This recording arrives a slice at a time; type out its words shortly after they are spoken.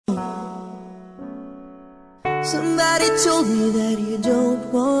Somebody told me that you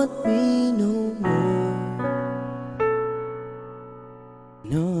don't want me no more.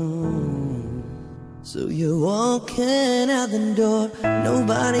 No. So you're walking out the door.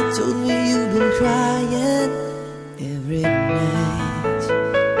 Nobody told me you've been crying every night.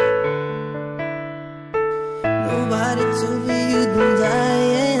 Nobody told me you'd been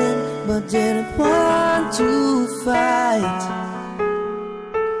dying, but didn't want to fight.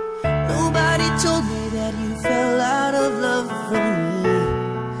 Nobody told me that you fell out of love from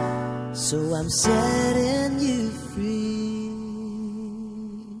me, so I'm setting you free.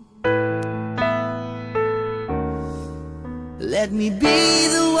 Let me be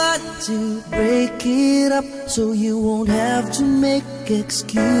the one to break it up, so you won't have to make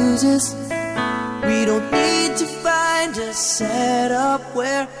excuses. We don't need to find a setup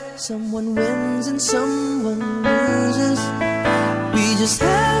where someone wins and someone loses. We just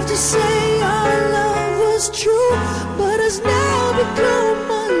have to say our love was true, but has now become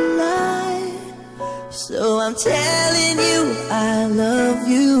a lie. So I'm telling you I love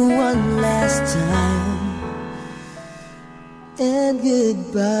you one last time, and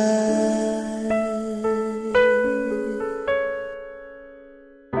goodbye.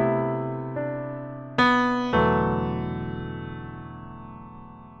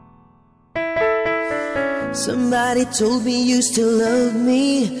 Somebody told me you still love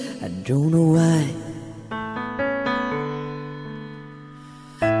me. I don't know why.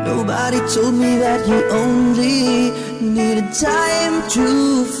 Nobody told me that you only needed time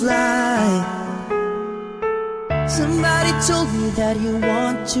to fly. Somebody told me that you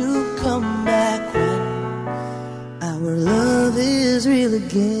want to come back when our love is real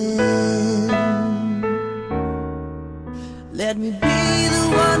again. Let me be the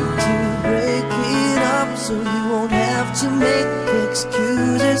one to break it up, so you won't have to make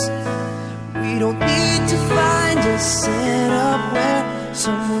excuses. We don't need to find a setup where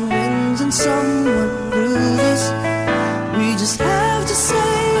someone wins and someone loses. We just have to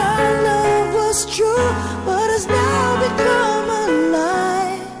say our love was true, but has now become a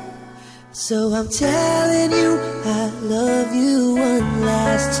lie. So I'm telling you I love you one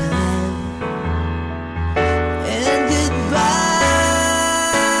last time, and goodbye.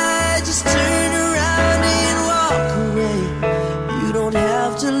 Just turn around and walk away. You don't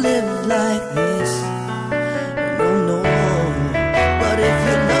have to live like this, no, no. But if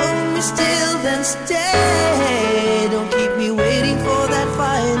you love me still, then stay. Don't keep me waiting for that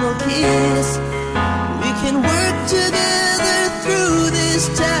final kiss. We can work together through this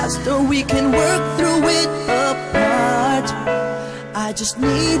test, or we can work through it apart. I just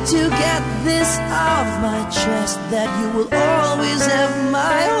need to get this off my chest, that you will always have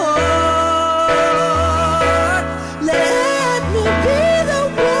my heart. Let me be the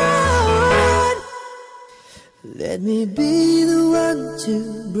one. Let me be the one to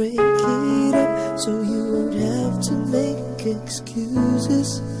break it up, so you won't have to make excuses.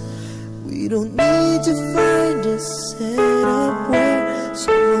 We don't need to find a setup where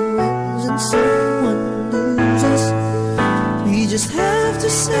someone wins and someone loses. We just have to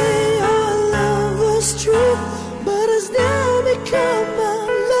say our love was true, but has now become a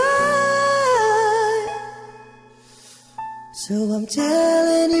lie. So I'm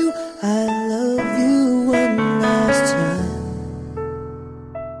telling you I love you one last time,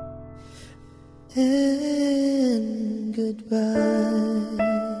 and goodbye.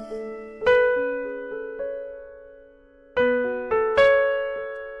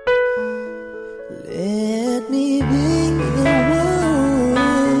 Let me be the one.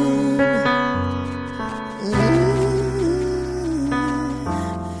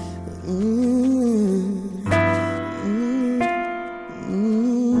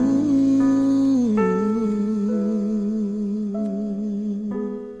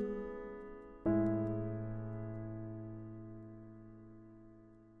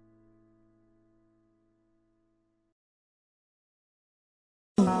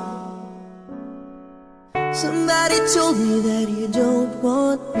 Somebody told me that you don't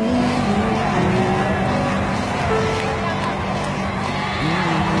want me anymore.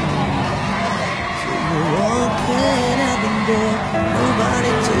 So you're walking out the door.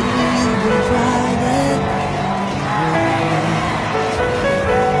 Nobody told me you've been crying.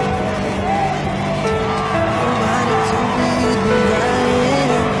 Nobody told me you'd been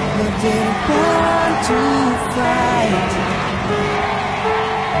lying, but didn't want to fight.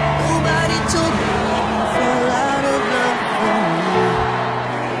 Nobody told me you fell out of love from me,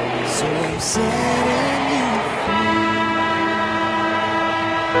 so I'm setting you free.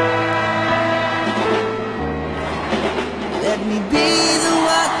 Let me be the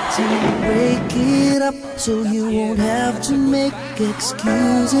one to break it up, up so you won't have to make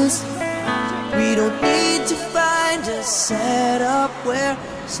excuses. We don't need to find a setup where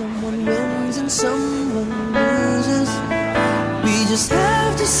someone wins and someone loses. We just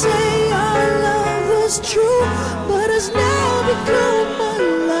have to say our love was true, but has now become a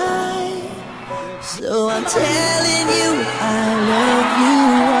lie. So I'm telling you I love you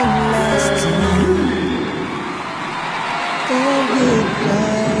one last time. And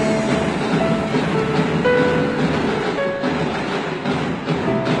goodbye.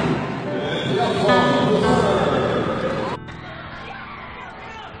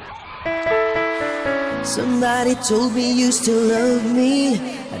 Somebody told me you still love me.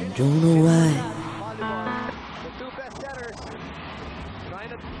 I don't know why. The two best setters trying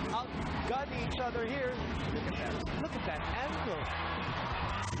to outgun each other here. Look at that. Look at that angle.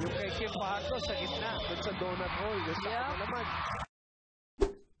 Yung kay Kim Paco sa gitna. Dun sa donut hole. Dun sa ano naman.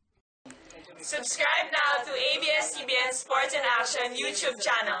 Subscribe now to ABS-CBN Sports and Action YouTube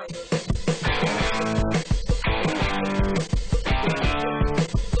channel.